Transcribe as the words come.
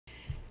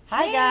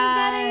Hi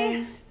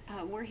guys.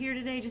 We're here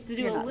today just to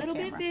do You're a not in the little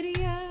bit camera.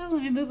 video.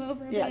 Let me move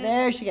over a bit. Yeah,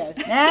 there she goes.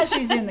 Now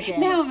she's in the camera.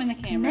 Now I'm in the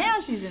camera. Now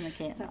she's in the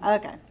camera. So-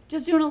 Okay.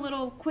 Just doing a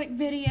little quick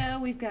video.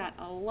 We've got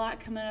a lot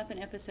coming up in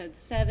episode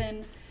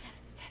 7.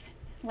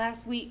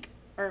 Last week,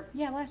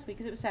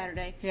 because it was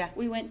Saturday. Yeah.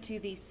 We went to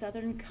the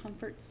Southern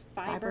Comforts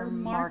Fiber Fiber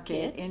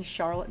Market in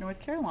Charlotte, North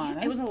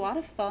Carolina. It was a lot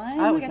of fun.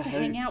 Oh, it We was got a to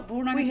hang hoot. out, but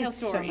we're not We going to tell had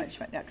so stories.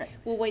 much fun. Okay.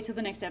 We'll wait till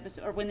the next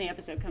episode, or when the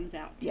episode comes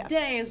out. Yeah.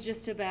 Today is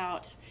just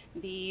about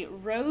the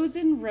Rose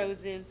and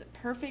Roses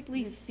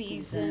perfectly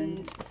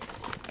seasoned.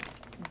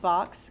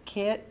 Box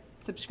kit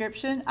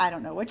subscription. I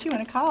don't know what you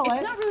want to call It's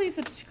it. not really a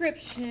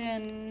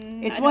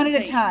subscription. It's I one don't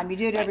at a think. time. You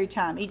do it every Right.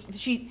 time.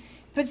 She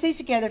puts these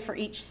together for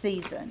each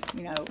season,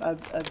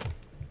 of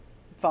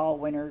fall,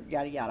 winter,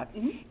 yada yada.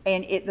 Mm-hmm.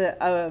 And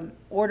the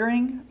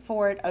ordering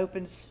for it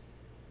opens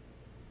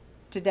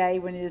today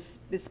when it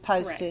is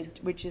posted, Correct.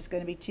 which is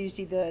going to be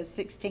Tuesday the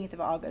 16th of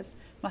August,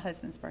 my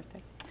husband's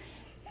birthday.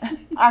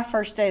 Our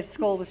first day of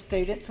school with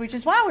students, which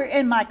is why we're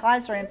in my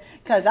classroom,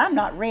 because I'm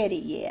not ready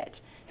yet.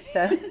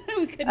 So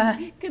We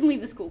couldn't leave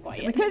the school quite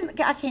yet.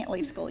 I can't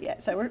leave school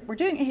yet, so we're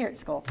doing it here at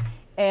school.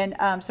 And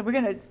so we're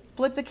going to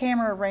flip the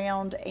camera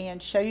around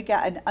and show you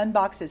guys and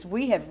unbox this.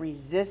 We have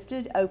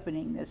resisted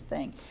opening this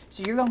thing,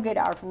 so you're going to get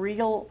our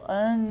real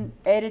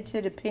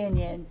unedited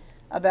opinion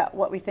about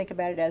what we think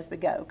about it as we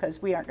go,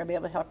 because we aren't going to be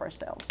able to help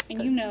ourselves.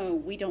 And you know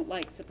we don't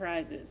like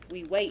surprises.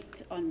 We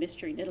wait on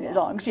mystery knit-alongs.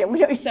 Knit-alongs, yeah, we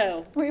don't.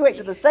 So- we wait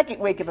till the second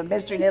week of a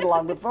mystery knit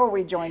along before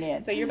we join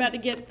in. So you're about to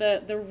get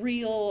the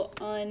real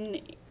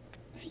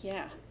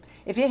yeah.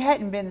 If it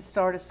hadn't been the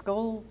start of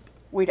school,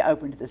 we'd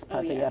opened this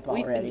puppy yeah. up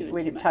We've been already. doing We'd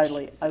too have much,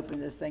 totally so.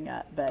 opened this thing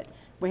up, but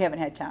we haven't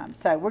had time.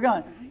 So we're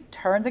going to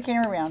turn the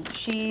camera around.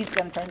 She's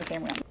going to turn the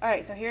camera around. All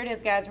right, so here it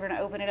is, guys. We're going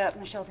to open it up.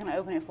 Michelle's going to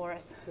open it for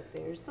us. So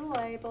there's the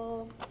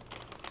label.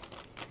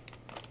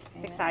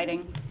 It's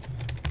exciting.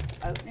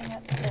 Opening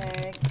up the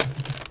bag.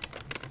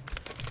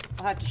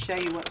 I'll have to show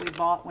you what we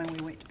bought when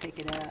we went to pick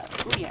it up.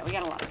 Oh yeah, we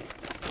got a lot of good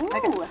stuff. Ooh,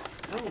 Okay.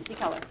 let's see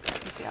color.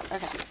 Let's see.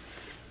 Okay.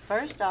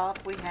 First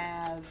off, we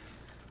have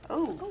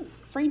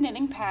Free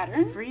knitting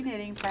patterns. free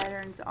knitting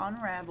patterns on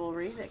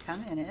Ravelry that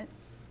come in it.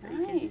 So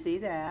you can Nice. see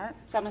that.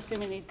 So I'm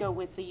assuming these go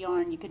with the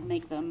yarn. You could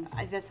make them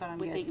That's what I'm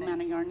with guessing. the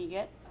amount of yarn you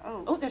get.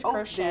 Oh, there's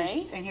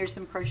crochet. and here's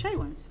some crochet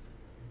ones.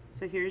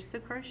 So here's the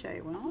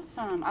crochet one.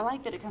 Awesome. I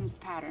like that it comes with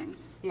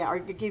patterns. Yeah, or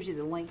it gives you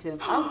the link to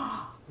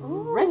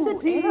Ooh,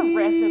 recipes. and a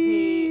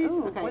recipe.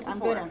 Ooh, Okay, what's it I'm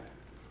for?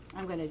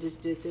 gonna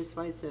just do it this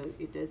way so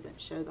it doesn't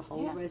show the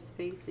whole Yeah.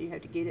 recipe. So you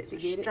have to get it to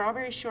get it.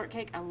 Strawberry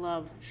shortcake. I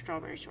love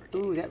strawberry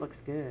shortcake. Ooh, that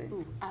looks good.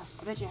 Ooh, I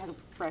bet you it has a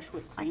fresh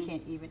whipped I cream.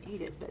 can't even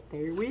eat it, but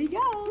there we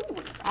go.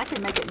 I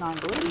can make it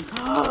non-gluten. pretty.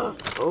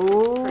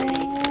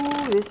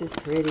 Oh, this is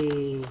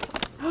pretty.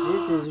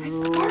 This is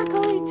It's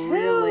sparkly too.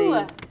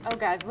 really. Oh,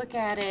 guys, look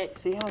at it.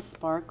 See how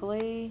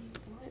sparkly?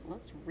 Ooh, it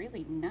looks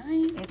really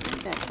nice.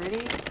 Isn't that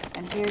pretty?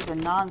 And here's a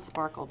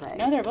non-sparkle base.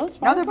 No, they're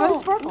both No, they're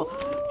both sparkle.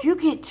 sparkle. You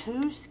get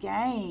two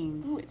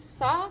skeins. Ooh, it's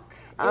sock.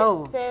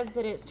 Oh. It says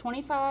that it's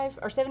 25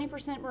 or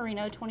 70%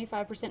 merino,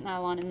 25%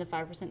 nylon, and the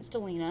 5%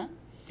 stellina.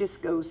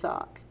 Disco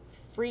sock.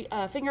 Free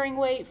fingering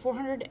weight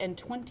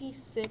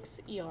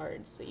 426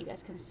 yards. So you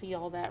guys can see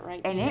all that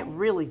right And there. it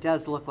really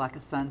does look like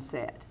a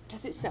sunset.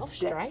 Does it self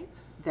stripe?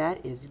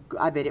 That is,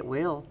 I bet it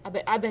will. I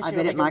bet I you bet it'll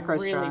it make micro a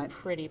really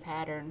stripes. pretty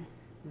pattern.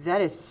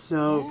 That is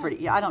so Yeah. pretty.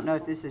 Yeah, I don't know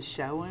if this is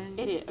showing.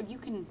 It is. You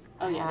can.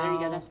 Oh yeah, there you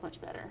go. How That's much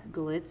better.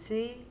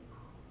 Glitzy.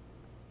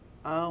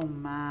 Oh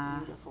my.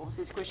 Beautiful. Is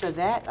it squishy? So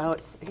that,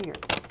 it's here.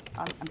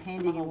 I'm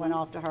handing one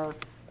off to her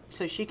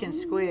so she can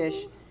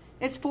squish.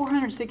 It's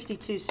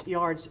 462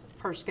 yards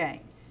per skein.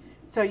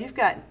 So you've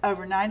got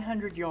over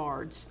 900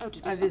 yards Oh,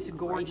 to do of this something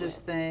great gorgeous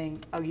with.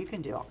 thing. Oh, you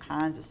can do all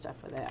kinds of stuff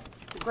with that.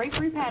 Great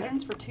free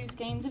patterns for 2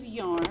 skeins of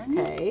yarn.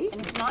 Okay. And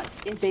it's not.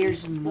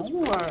 There's Feels really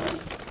more.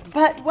 nice.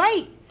 But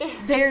wait,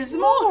 there's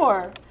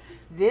more.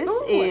 This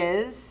Ooh.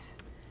 is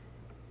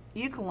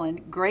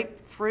Eucalyptus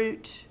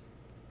grapefruit.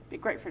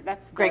 Grapefruit.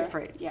 That's the,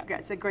 Grapefruit. Yeah.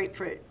 It's a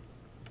grapefruit.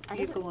 I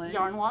guess Eucalyptus.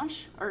 yarn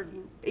wash or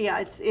Yeah,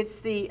 it's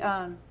the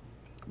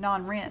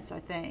non-rinse, I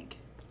think.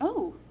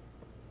 oh.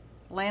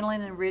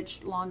 Lanolin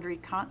enriched laundry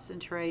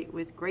concentrate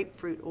with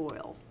grapefruit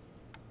oil.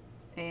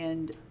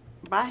 And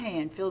by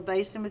hand, fill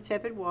basin with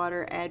tepid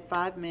water, add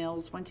 5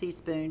 mils, 1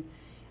 teaspoon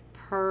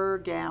per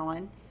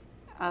gallon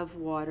of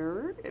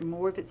water, and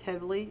more if it's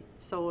heavily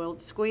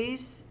soiled.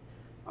 Squeeze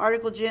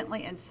article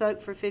gently and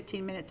soak for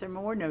 15 minutes or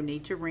more. No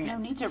need to rinse. No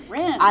need to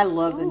rinse. I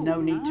love the Ooh,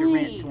 no need to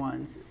rinse nice.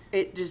 ones.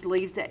 It just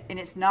leaves that, and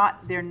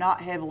they're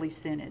not heavily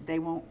scented. They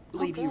won't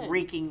leave you good.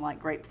 reeking like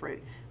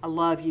grapefruit. I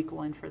love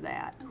Eucalyptus for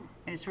that.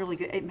 And it's really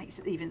good. It makes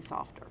it even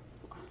softer.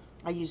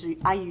 I usually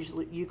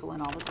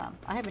Eucalyptus all the time.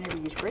 I haven't ever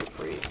used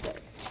grapefruit, but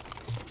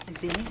and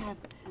then you have.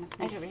 I'm gonna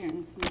sneak over here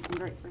and sneak some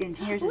grapefruit. And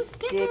here's Ooh, a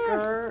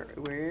sticker.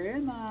 Where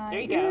am I? There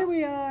you go. Here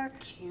we are.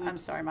 Cute. I'm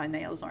sorry, my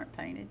nails aren't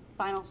painted.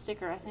 Vinyl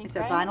sticker, I think. It's a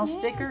right? vinyl Yeah.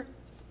 sticker.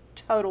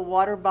 total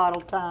water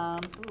bottle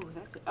time. Ooh,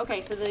 that's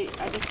okay. So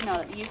I just know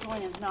that the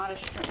eucalyptus is not a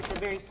shrimp. It's a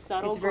very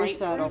subtle It's very grapefruit.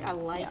 subtle. I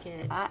like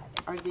it.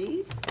 Are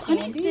these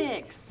Honey candy?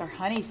 sticks. They're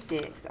honey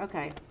sticks.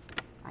 Okay.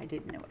 I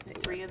didn't know what they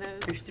were. 3 of those.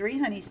 There's 3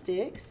 honey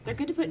sticks. They're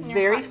good to put in your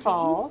Very hot tea.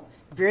 fall.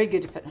 Very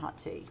good to put in hot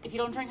tea. If you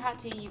don't drink hot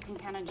tea, you can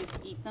kind of just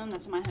eat them.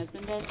 That's what my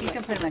husband does. He You can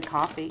likes put to them in just-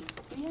 coffee.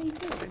 Yeah, you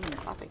Put could. them in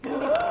your coffee.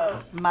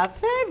 My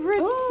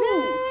favorite Ooh.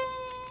 thing.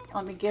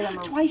 Let me get them.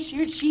 Twice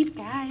sheared sheep,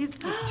 guys.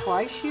 It's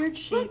twice sheared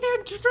sheep. Look, they're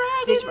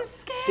dragon Stitch-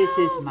 scales. This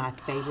is my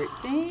favorite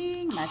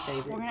thing. My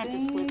favorite We're gonna have to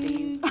thing. split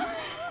these.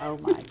 Oh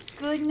my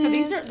goodness. So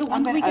these are the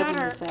ones I'm we gonna got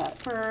open are this up.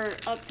 for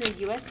up to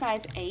US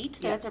size 8.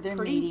 So Yep, that's a they're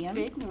pretty medium.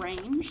 big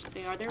range.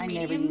 They are their I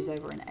mediums. never use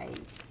over an 8.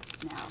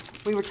 No.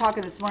 We were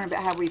talking this morning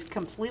about how we've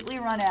completely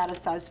run out of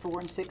size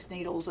 4 and 6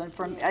 needles, and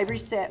from every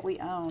set we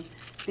own,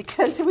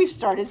 because we've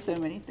started so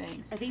many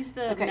things. Are these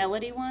the Okay.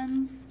 Melody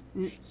ones?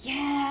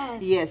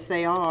 Yes. Yes,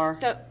 they are.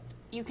 So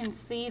you can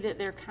see that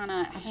they're kind of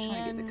I'm trying to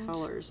hand. get the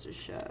colors to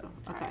show.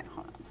 All Okay. right,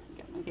 hold on. I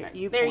gotta move Here, back.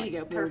 you There point. you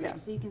go. There we Perfect. go.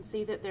 So you can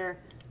see that they're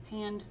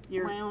hand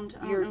wound.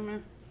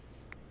 you're-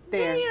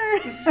 There.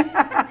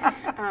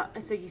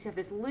 So you have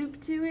this loop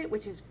to it,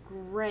 which is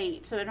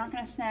great. So they're not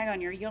going to snag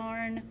on your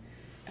yarn.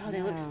 Oh,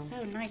 they look No.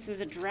 so nice.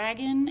 There's a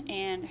dragon,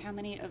 and how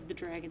many of the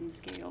dragon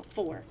scale?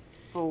 4.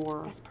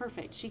 4 That's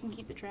perfect. She can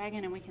keep the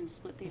dragon, and we can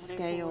split the other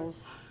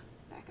scales.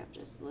 4. Back up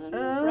just a little.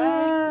 Oh,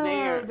 right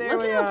there. there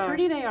Look we at how are.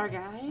 pretty they are,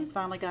 guys.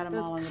 Finally got them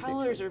Those all in the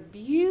colors picture. are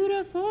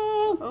beautiful.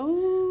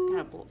 Oh.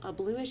 Got a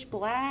bluish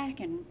black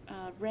and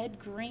red,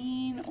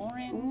 green,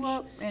 orange,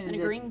 Whoa, and a the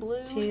green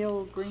blue.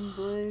 Teal, green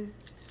blue.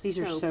 These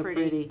are So so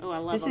pretty. pretty. Oh, I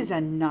love This is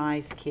them. a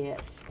nice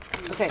kit.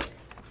 Okay,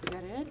 Is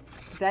that it?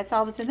 that's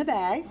all that's in the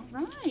bag.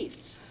 All right.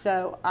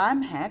 So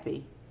I'm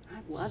happy. I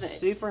love it.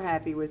 Super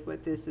happy with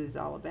what this is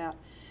all about.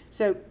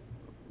 So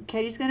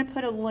Katie's going to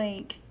put a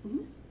link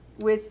Mm-hmm.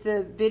 with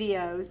the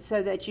video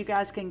so that you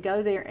guys can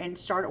go there and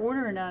start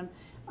ordering them.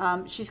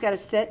 She's got a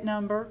set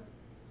number.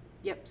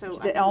 Yep. So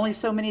Only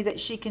so many that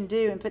she can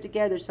do and put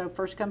together. So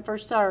first come,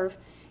 first serve.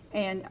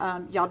 And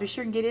y'all be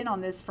sure and get in on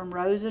this from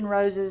Rose and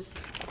Rose's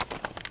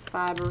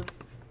Fiber.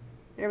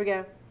 There we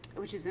go.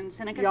 which is in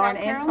Seneca, Yarn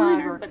South and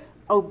Carolina. fiber. But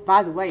Oh,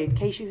 by the way, in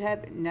case you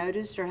haven't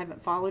noticed or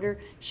haven't followed her,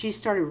 she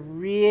started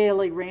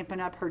really ramping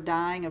up her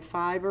dyeing of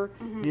fiber.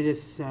 And it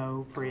is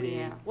so pretty.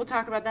 yeah, we'll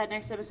talk about that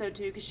next episode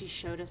too, because she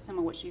showed us some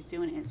of what she's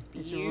doing, and it's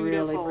It's beautiful.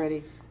 really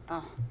pretty.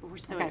 Oh, we're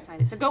so Okay.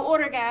 excited. So go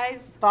order,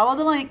 guys. Follow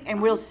the link,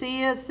 and we'll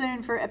see you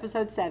soon for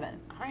episode 7.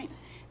 All right.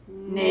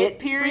 Knit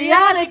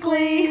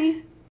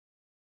periodically.